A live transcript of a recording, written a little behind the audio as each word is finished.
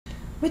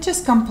We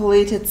just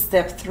completed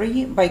step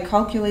 3 by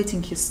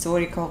calculating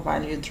historical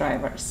value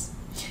drivers.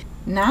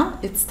 Now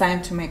it's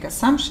time to make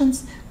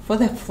assumptions for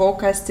the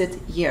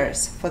forecasted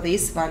years for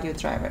these value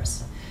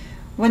drivers.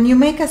 When you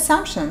make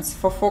assumptions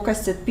for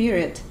forecasted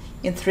period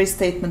in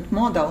three-statement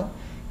model,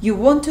 you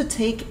want to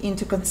take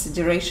into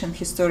consideration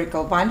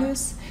historical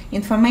values,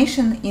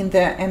 information in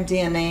the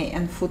MD&A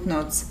and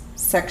footnotes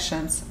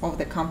sections of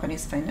the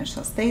company's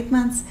financial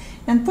statements,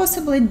 and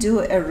possibly do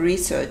a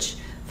research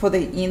for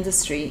the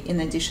industry in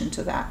addition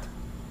to that.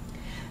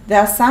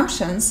 The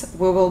assumptions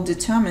we will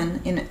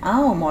determine in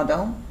our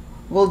model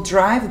will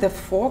drive the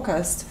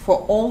forecast for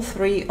all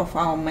three of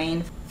our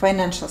main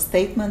financial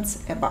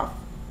statements above.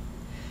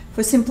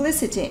 For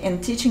simplicity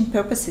and teaching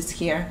purposes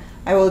here,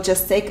 I will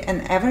just take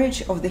an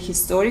average of the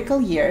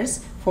historical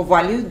years for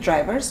value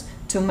drivers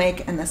to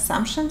make an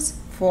assumptions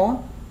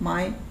for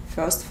my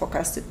first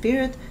forecasted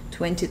period,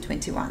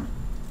 2021.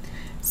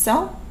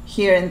 So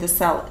here in the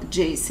cell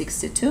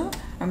J62,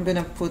 I'm going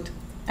to put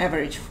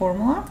average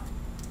formula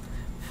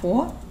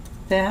for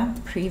the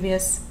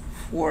previous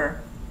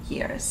 4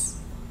 years.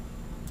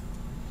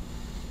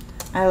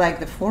 I like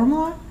the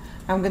formula.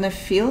 I'm going to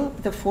fill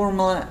the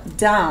formula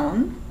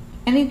down,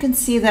 and you can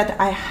see that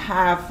I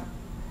have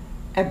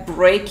a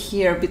break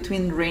here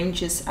between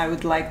ranges I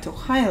would like to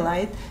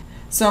highlight.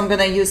 So I'm going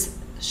to use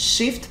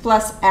Shift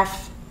plus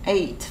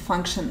F8,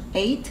 function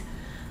 8,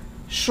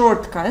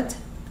 shortcut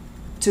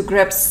to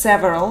grab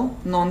several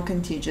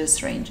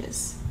non-contiguous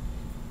ranges.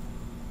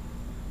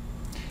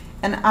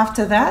 And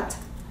after that,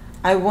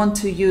 I want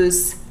to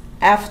use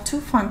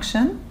F2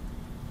 function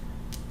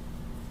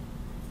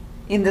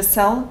in the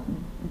cell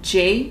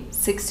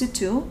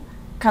J62,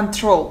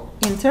 Control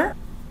Enter,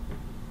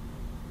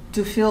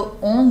 to fill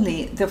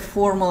only the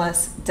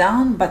formulas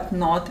down but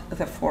not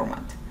the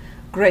format.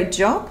 Great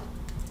job!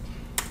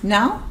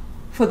 Now,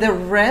 for the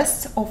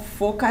rest of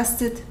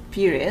forecasted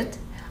period,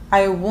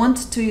 I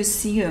want to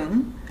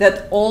assume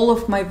that all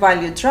of my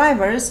value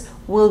drivers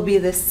will be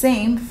the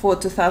same for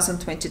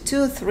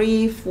 2022,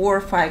 3,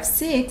 4, 5,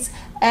 6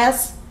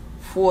 as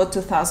for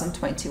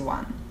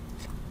 2021.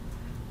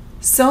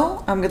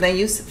 So I'm going to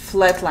use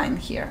flatline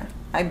here.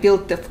 I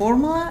built the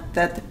formula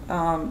that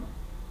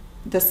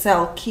the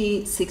cell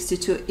key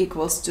 62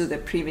 equals to the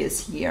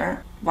previous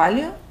year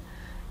value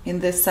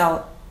in the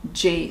cell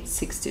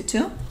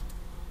J62,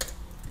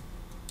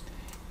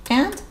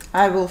 and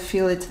I will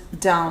fill it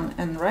down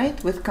and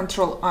right with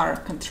Control R,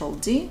 Control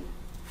D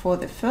for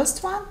the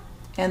first one,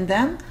 and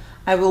then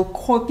I will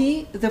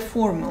copy the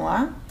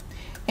formula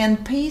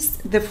and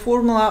paste the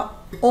formula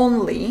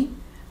only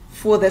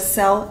for the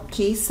cell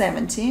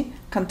K70,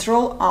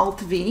 Control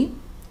Alt V,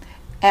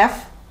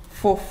 F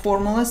for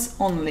formulas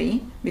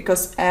only,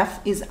 because F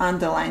is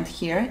underlined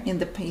here in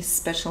the paste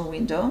special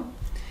window,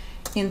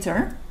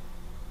 Enter.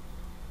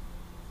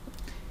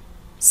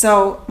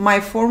 So my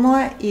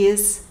formula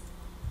is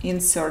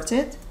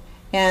inserted,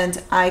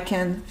 and I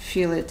can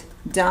fill it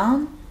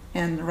down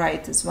and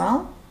right as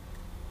well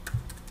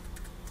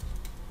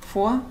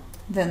for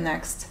the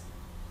next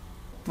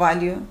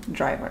value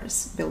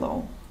drivers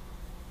below.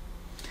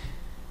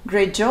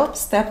 Great job!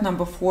 Step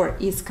number 4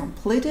 is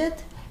completed,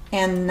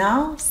 and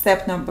now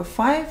step number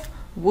 5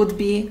 would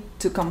be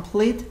to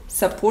complete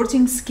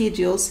supporting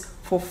schedules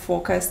for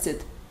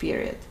forecasted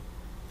period.